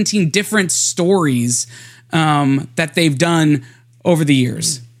there's 17 different stories that they've done over the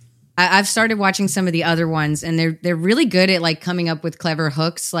years. I've started watching some of the other ones, and they're really good at like coming up with clever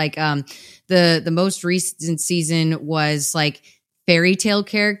hooks. Like the most recent season was like fairy tale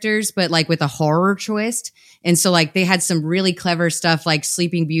characters, but like with a horror twist. And so like they had some really clever stuff, like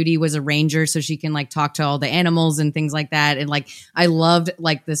Sleeping Beauty was a ranger, so she can like talk to all the animals and things like that. And like I loved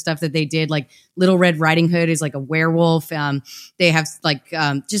like the stuff that they did. Like Little Red Riding Hood is like a werewolf. They have like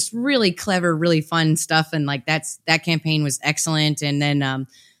just really clever, really fun stuff. And like that campaign was excellent. And then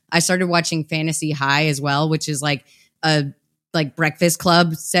I started watching Fantasy High as well, which is like a Breakfast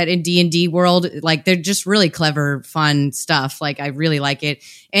Club set in D&D world. Like they're just really clever, fun stuff. Like I really like it.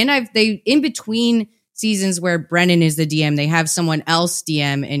 And they in between seasons where Brennan is the DM, they have someone else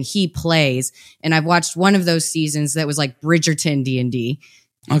DM and he plays. And I've watched one of those seasons that was like Bridgerton D&D.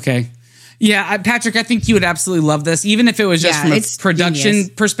 Okay. Yeah, Patrick, I think you would absolutely love this. Even if it was just from a production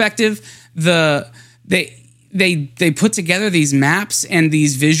perspective, they put together these maps and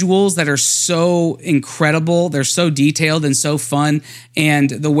these visuals that are so incredible. They're so detailed and so fun. And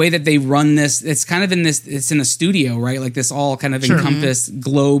the way that they run this, it's kind of it's in a studio, right? Like this all kind of encompassed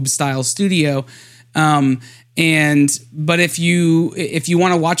globe style studio. But if you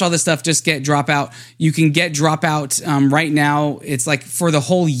want to watch all this stuff, just get Dropout. You can get Dropout right now. It's like for the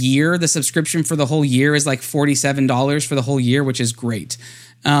whole year. The subscription for the whole year is like $47 for the whole year, which is great.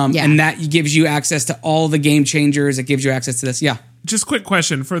 And that gives you access to all the game changers. It gives you access to this. Yeah. Just quick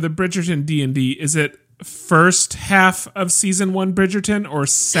question for the Bridgerton D&D. Is it first half of season 1 Bridgerton or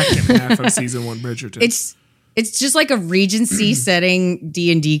second half of season 1 Bridgerton? It's just like a Regency setting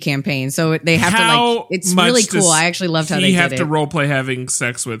D&D campaign. So they have to like, it's really cool. I actually loved how they did it. He have to role play having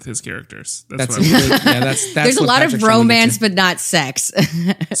sex with his characters. That's there's a lot of romance, but not sex.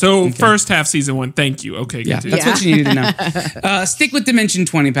 So first half season 1. Thank you. Okay. Yeah, that's what you need to know. Stick with Dimension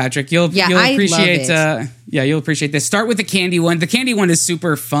 20, Patrick. You'll appreciate. You'll appreciate this. Start with the candy one. The candy one is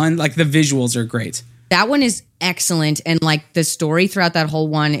super fun. Like the visuals are great. That one is excellent. And like the story throughout that whole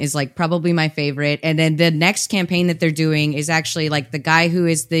one is like probably my favorite. And then the next campaign that they're doing is actually like the guy who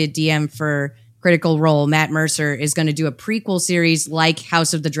is the DM for Critical Role, Matt Mercer, is going to do a prequel series like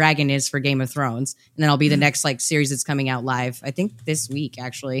House of the Dragon is for Game of Thrones. And then I'll be the next like series that's coming out live. I think this week,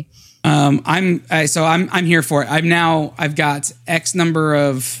 actually. I'm here for it. I've got X number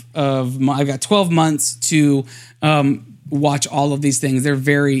I've got 12 months to, watch all of these things. They're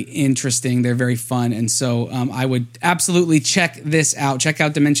very interesting. They're very fun. And so I would absolutely check this out. Check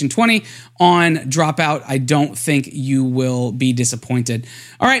out Dimension 20 on Dropout. I don't think you will be disappointed.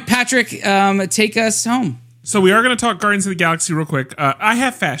 All right, Patrick, take us home. So we are going to talk Guardians of the Galaxy real quick. I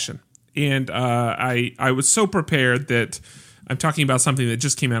have fashion. And I was so prepared that I'm talking about something that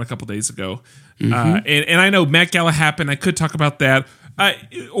just came out a couple days ago. And I know Met Gala happened. I could talk about that.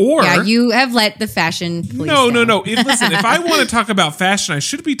 You have let the fashion police down. No. Listen, if I want to talk about fashion, I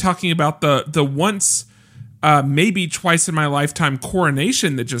should be talking about the once, maybe twice in my lifetime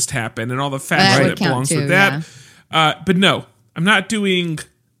coronation that just happened and all the fashion that belongs with that. Yeah. But no, I'm not doing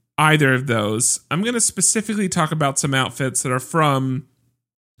either of those. I'm going to specifically talk about some outfits that are from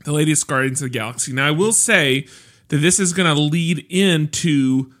the latest Guardians of the Galaxy. Now, I will say that this is going to lead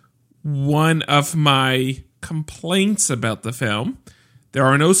into one of my complaints about the film. There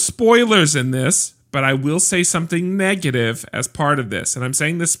are no spoilers in this, but I will say something negative as part of this. And I'm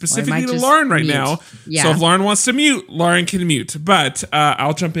saying this specifically to Lauren right now. Yeah. So if Lauren wants to mute, Lauren can mute. But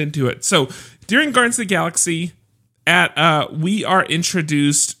I'll jump into it. So during Guardians of the Galaxy, we are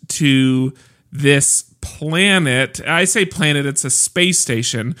introduced to this planet. I say planet, it's a space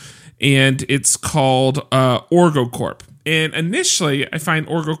station. And it's called OrgoCorp. And initially, I find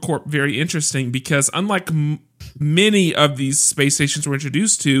OrgoCorp very interesting because unlike many of these space stations we're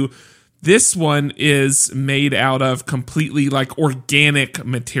introduced to, This one is made out of completely like organic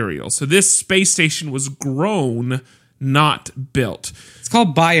material. So this space station was grown, not built. It's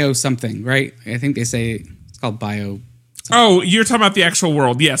called bio something, right? I think they say it's called bio. Oh, you're talking about the actual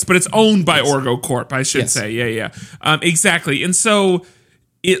world, yes, but it's owned by Orgo Corp, I should say. Yeah. Exactly. And so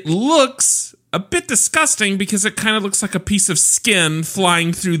it looks a bit disgusting because it kind of looks like a piece of skin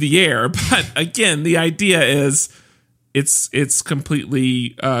flying through the air. But again, the idea is it's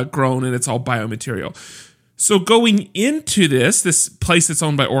completely grown and it's all biomaterial. So going into this place that's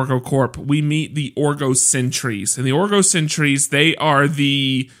owned by Orgo Corp, we meet the Orgo Sentries. And the Orgo Sentries, they are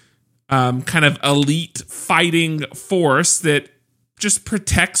the kind of elite fighting force that just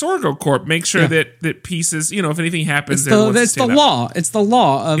protects Orgo Corp, make sure that pieces, if anything happens, it's the law. It's the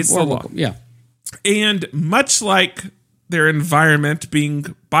law of Orgo Corp. Yeah. And much like their environment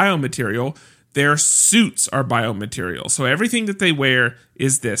being biomaterial, their suits are biomaterial. So everything that they wear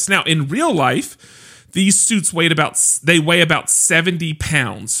is this. Now, in real life, these suits weigh about 70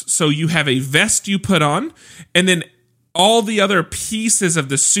 pounds. So you have a vest you put on, and then all the other pieces of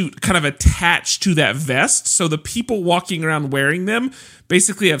the suit kind of attached to that vest. So the people walking around wearing them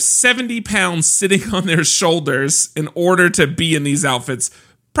basically have 70 pounds sitting on their shoulders in order to be in these outfits.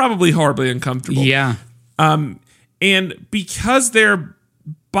 Probably horribly uncomfortable. Yeah. And because they're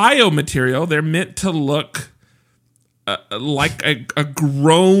biomaterial, they're meant to look like a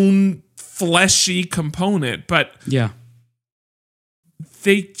grown, fleshy component. But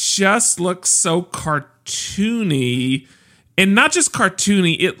they just look so cartoony. And not just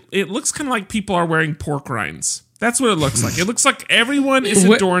cartoony, it looks kind of like people are wearing pork rinds. That's what it looks like. It looks like everyone is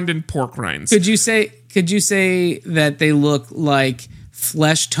adorned in pork rinds. Could you say that they look like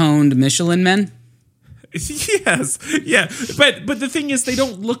flesh-toned Michelin men? Yes. Yeah. But the thing is, they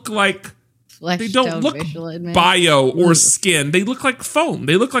don't look like Michelin bio or skin. They look like foam.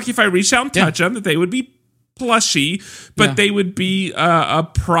 They look like if I reach out and touch them, that they would be plushy, but they would be a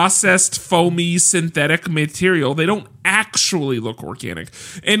processed, foamy, synthetic material. They don't actually look organic.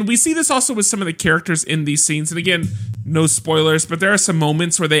 And we see this also with some of the characters in these scenes. And again, no spoilers, but there are some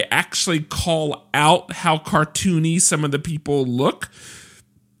moments where they actually call out how cartoony some of the people look.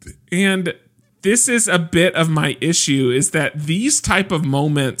 And this is a bit of my issue, is that these type of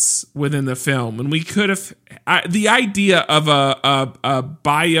moments within the film, and we could have the idea of a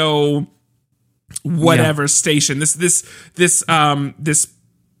bio whatever station, this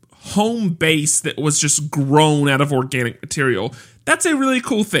home base that was just grown out of organic material. That's a really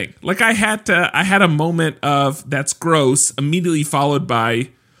cool thing. Like I had a moment of that's gross, immediately followed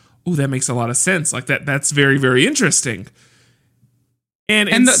by, oh, that makes a lot of sense. Like that's very, very interesting.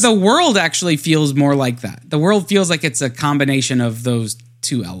 And the world actually feels more like that. The world feels like it's a combination of those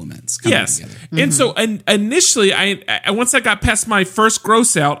two elements coming together. And so initially, I once I got past my first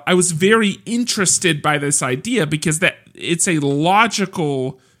gross out, I was very interested by this idea because that it's a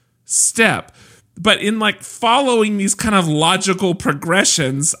logical step. But in like following these kind of logical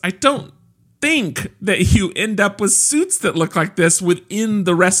progressions, I don't think that you end up with suits that look like this within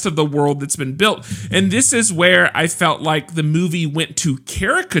the rest of the world that's been built. And this is where I felt like the movie went to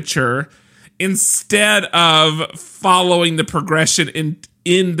caricature instead of following the progression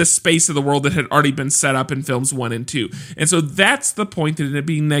in the space of the world that had already been set up in films 1 and 2. And so that's the point that it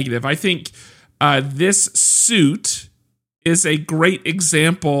being negative. I think this suit is a great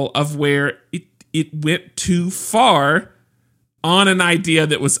example of where it went too far on an idea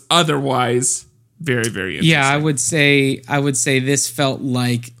that was otherwise very, very interesting. Yeah, I would say this felt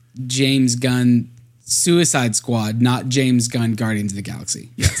like James Gunn Suicide Squad, not James Gunn Guardians of the Galaxy.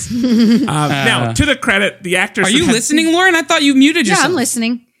 Yes. Now, to the credit, the actors... Are you listening, Lauren? I thought you muted yourself. Yeah, I'm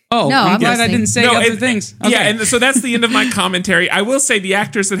listening. Oh, no, I'm glad listening. I didn't say other things. Okay. Yeah, and so that's the end of my commentary. I will say the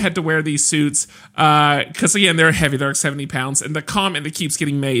actors that had to wear these suits, because again, they're heavy, they're like 70 pounds, and the comment that keeps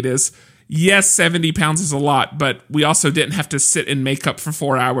getting made is, yes, 70 pounds is a lot, but we also didn't have to sit in makeup for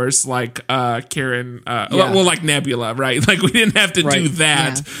 4 hours like Karen, like Nebula, right? Like we didn't have to do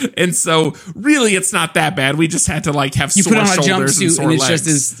that. Yeah. And so really it's not that bad. We just had to like have sore shoulders and sore legs. You put on a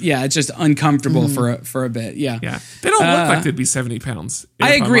jumpsuit and it's just uncomfortable for a bit. Yeah. Yeah. They don't look like they'd be 70 pounds.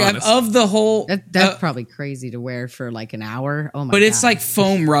 I agree. Of the whole... That's probably crazy to wear for like an hour. Oh my God. But it's like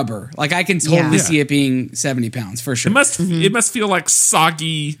foam rubber. Like I can totally see it being 70 pounds for sure. It must feel like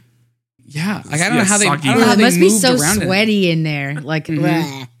soggy... Yeah, like I don't know how they. I don't know how it they must be so around sweaty in there. Like,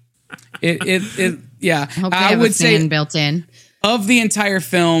 yeah. I would say built in of the entire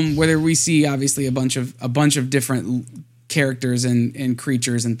film, whether we see obviously a bunch of different characters and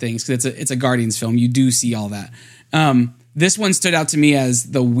creatures and things, because it's a Guardians film. You do see all that. This one stood out to me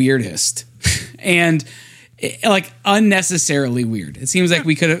as the weirdest, and like unnecessarily weird. It seems like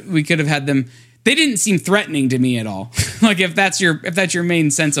we could have had them. They didn't seem threatening to me at all. Like if that's your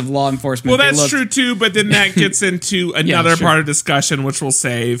main sense of law enforcement. Well, that's true too, but then that gets into another part of discussion, which we'll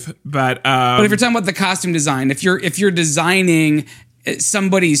save. But if you're talking about the costume design, if you're designing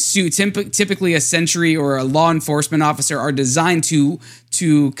somebody's suit, typically a sentry or a law enforcement officer are designed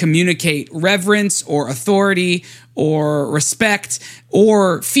to communicate reverence or authority or respect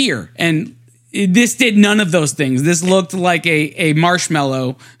or fear. And this did none of those things. This looked like a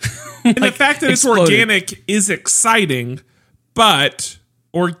marshmallow. And the fact that exploded. It's organic is exciting, but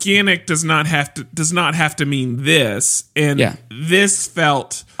organic does not have to mean this. And this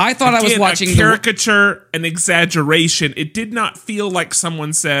felt, I thought I was watching a caricature, an exaggeration. It did not feel like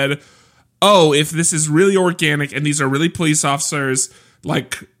someone said, "Oh, if this is really organic and these are really police officers,"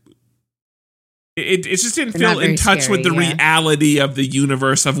 like it just didn't feel in touch with the reality of the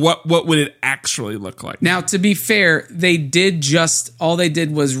universe of what would it actually look like. Now, to be fair, all they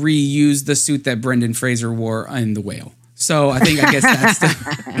did was reuse the suit that Brendan Fraser wore in The Whale. So I guess that's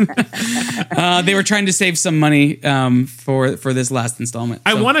they were trying to save some money for this last installment.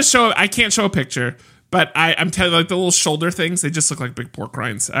 So. I can't show a picture, but I'm telling you, like the little shoulder things, they just look like big pork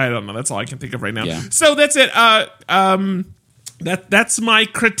rinds. I don't know. That's all I can think of right now. Yeah. So that's it. That's my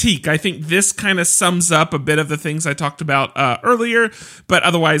critique. I think this kind of sums up a bit of the things I talked about earlier, but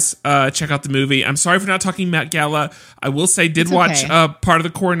otherwise, check out the movie. I'm sorry for not talking Met Gala. I will say, watch part of the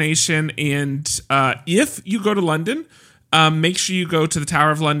coronation, and if you go to London, make sure you go to the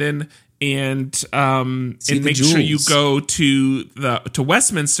Tower of London and make sure you go to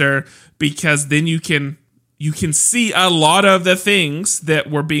Westminster, because then you can see a lot of the things that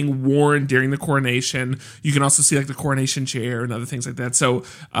were being worn during the coronation. You can also see like the coronation chair and other things like that. So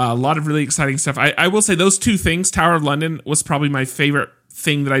a lot of really exciting stuff. I will say those two things, Tower of London was probably my favorite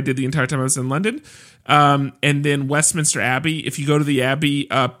thing that I did the entire time I was in London. And then Westminster Abbey, if you go to the Abbey,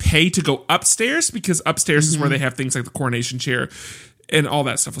 pay to go upstairs, because upstairs is where they have things like the coronation chair. And all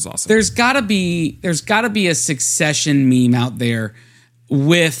that stuff was awesome. There's gotta be a Succession meme out there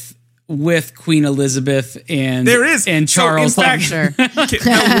with Queen Elizabeth and there is and Charles. So in fact, the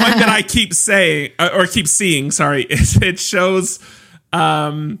one that I keep saying or keep seeing, is it shows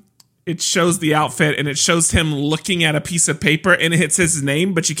the outfit, and it shows him looking at a piece of paper, and it says his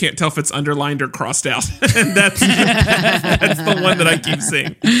name, but you can't tell if it's underlined or crossed out. And that's the one that I keep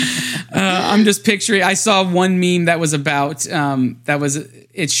seeing. I'm just picturing. I saw one meme that was about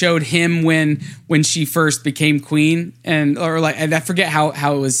it showed him when she first became queen, and I forget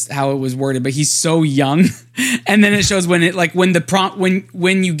how it was worded, but he's so young. And then it shows when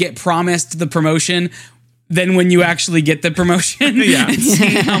you get promised the promotion, then when you actually get the promotion, and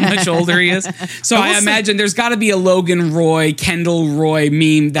see how much older he is. So I imagine there's got to be a Logan Roy, Kendall Roy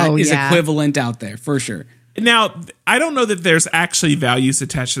meme that is equivalent out there for sure. Now, I don't know that there's actually values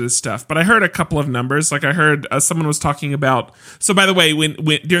attached to this stuff, but I heard a couple of numbers. Like I heard someone was talking about. So by the way, when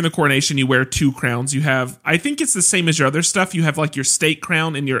during the coronation, you wear 2 crowns. You have, I think it's the same as your other stuff. You have like your state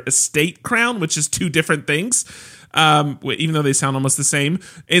crown and your estate crown, which is 2 different things. Even though they sound almost the same.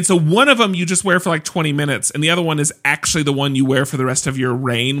 And so one of them you just wear for like 20 minutes, and the other one is actually the one you wear for the rest of your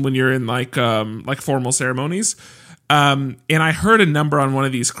reign when you're in like formal ceremonies. And I heard a number on one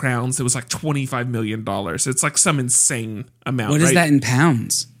of these crowns that was like $25 million. It's like some insane amount. What is that in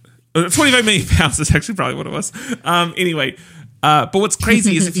pounds? 25 million pounds is actually probably what it was. Anyway, but what's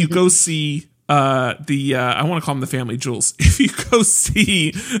crazy is if you go see I want to call them the family jewels. If you go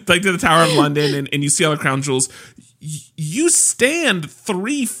see like to the Tower of London and you see all the crown jewels, you stand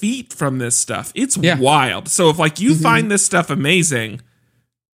 3 feet from this stuff. It's wild. So if like you find this stuff amazing,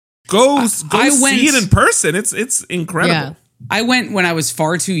 go see it in person. It's incredible. Yeah. I went when I was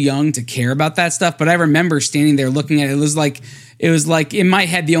far too young to care about that stuff, but I remember standing there looking at it. It was like in my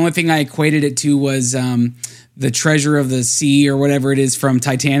head, the only thing I equated it to was the treasure of the sea or whatever it is from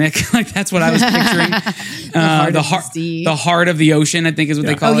Titanic. Like that's what I was picturing. The heart of the ocean, I think is what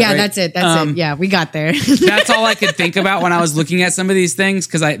they call it. Oh yeah, right? that's it. That's it. Yeah, we got there. That's all I could think about when I was looking at some of these things,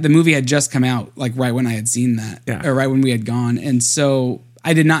 because the movie had just come out, like right when I had seen that, or right when we had gone, and so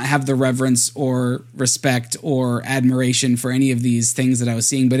I did not have the reverence or respect or admiration for any of these things that I was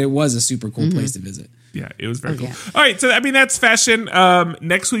seeing, but it was a super cool place to visit. Yeah, it was very cool. Yeah. All right, so I mean that's fashion.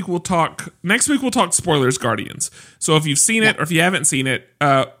 Next week we'll talk spoilers, Guardians. So if you've seen it or if you haven't seen it,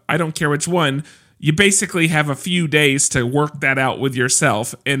 I don't care which one. You basically have a few days to work that out with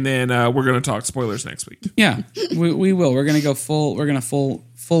yourself, and then we're going to talk spoilers next week. Yeah, we will. We're going to go full. We're going to full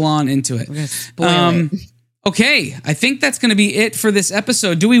on into it. We're going to spoil it. Okay, I think that's going to be it for this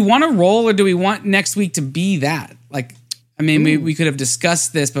episode. Do we want to roll, or do we want next week to be that? Like, I mean, we could have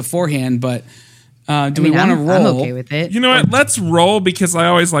discussed this beforehand, but Do we want to roll? I'm okay with it. You know what? Let's roll because I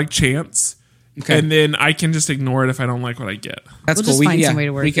always like chance. Okay. And then I can just ignore it if I don't like what I get. That's We'll cool. just find some way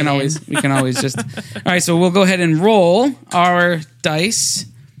to work we can it in. always just. All right, so we'll go ahead and roll our dice.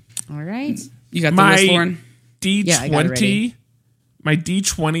 All right. You got the list, Lauren? D20. Yeah, I got it ready. My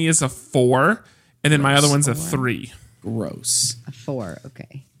D20 is a 4, and then my other one's a 3. Gross. A 4.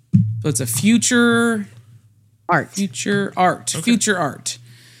 Okay. So it's a future Art. Future art.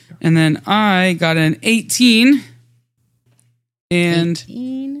 And then I got an 18 and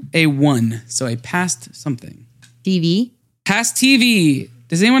 18. a 1. So I passed something. TV. Past TV.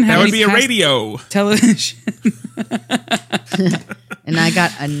 Does anyone have That would any be a past radio. television? And I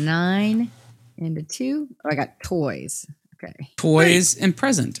got a 9 and a 2. Oh, I got toys. Okay. Toys and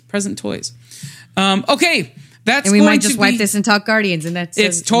present toys. Okay. That's And we going might just to wipe be, this and talk Guardians, and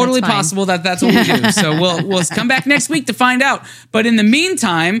it's totally possible that that's what we do. So we'll come back next week to find out. But in the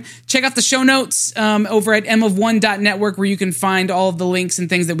meantime, check out the show notes over at mof1.network, where you can find all of the links and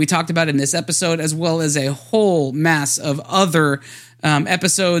things that we talked about in this episode, as well as a whole mass of other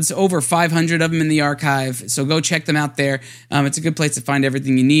episodes, over 500 of them in the archive. So go check them out there. It's a good place to find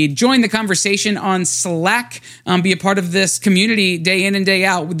everything you need. Join the conversation on Slack. Be a part of this community day in and day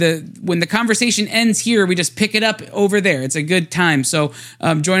out. When the conversation ends here, we just pick it up over there. It's a good time. So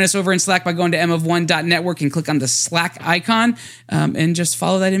join us over in Slack by going to mof1.network and click on the Slack icon and just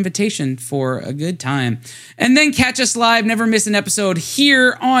follow that invitation for a good time. And then catch us live. Never miss an episode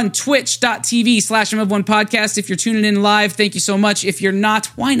here on twitch.tv/mof1podcast. If you're tuning in live, thank you so much. If you're not,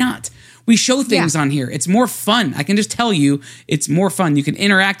 why not? We show things on here. It's more fun. I can just tell you, it's more fun. You can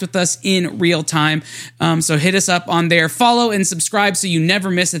interact with us in real time. So hit us up on there. Follow and subscribe so you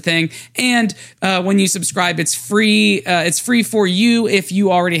never miss a thing. And when you subscribe, it's free. It's free for you if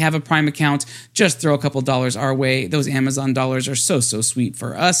you already have a Prime account. Just throw a couple dollars our way. Those Amazon dollars are so sweet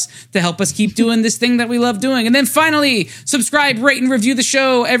for us to help us keep doing this thing that we love doing. And then finally, subscribe, rate, and review the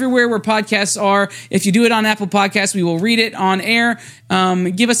show everywhere where podcasts are. If you do it on Apple Podcasts, we will read it on air.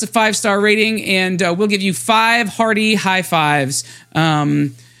 Give us a 5-star rating, and we'll give you 5 hearty high fives.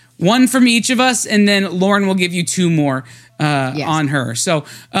 One from each of us, and then Lauren will give you 2 more on her. So,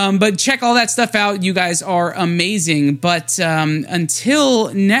 but check all that stuff out. You guys are amazing. But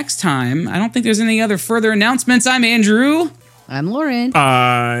until next time, I don't think there's any other further announcements. I'm Andrew. I'm Lauren.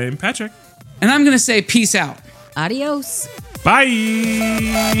 I'm Patrick. And I'm going to say peace out. Adios.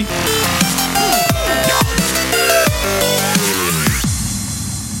 Bye.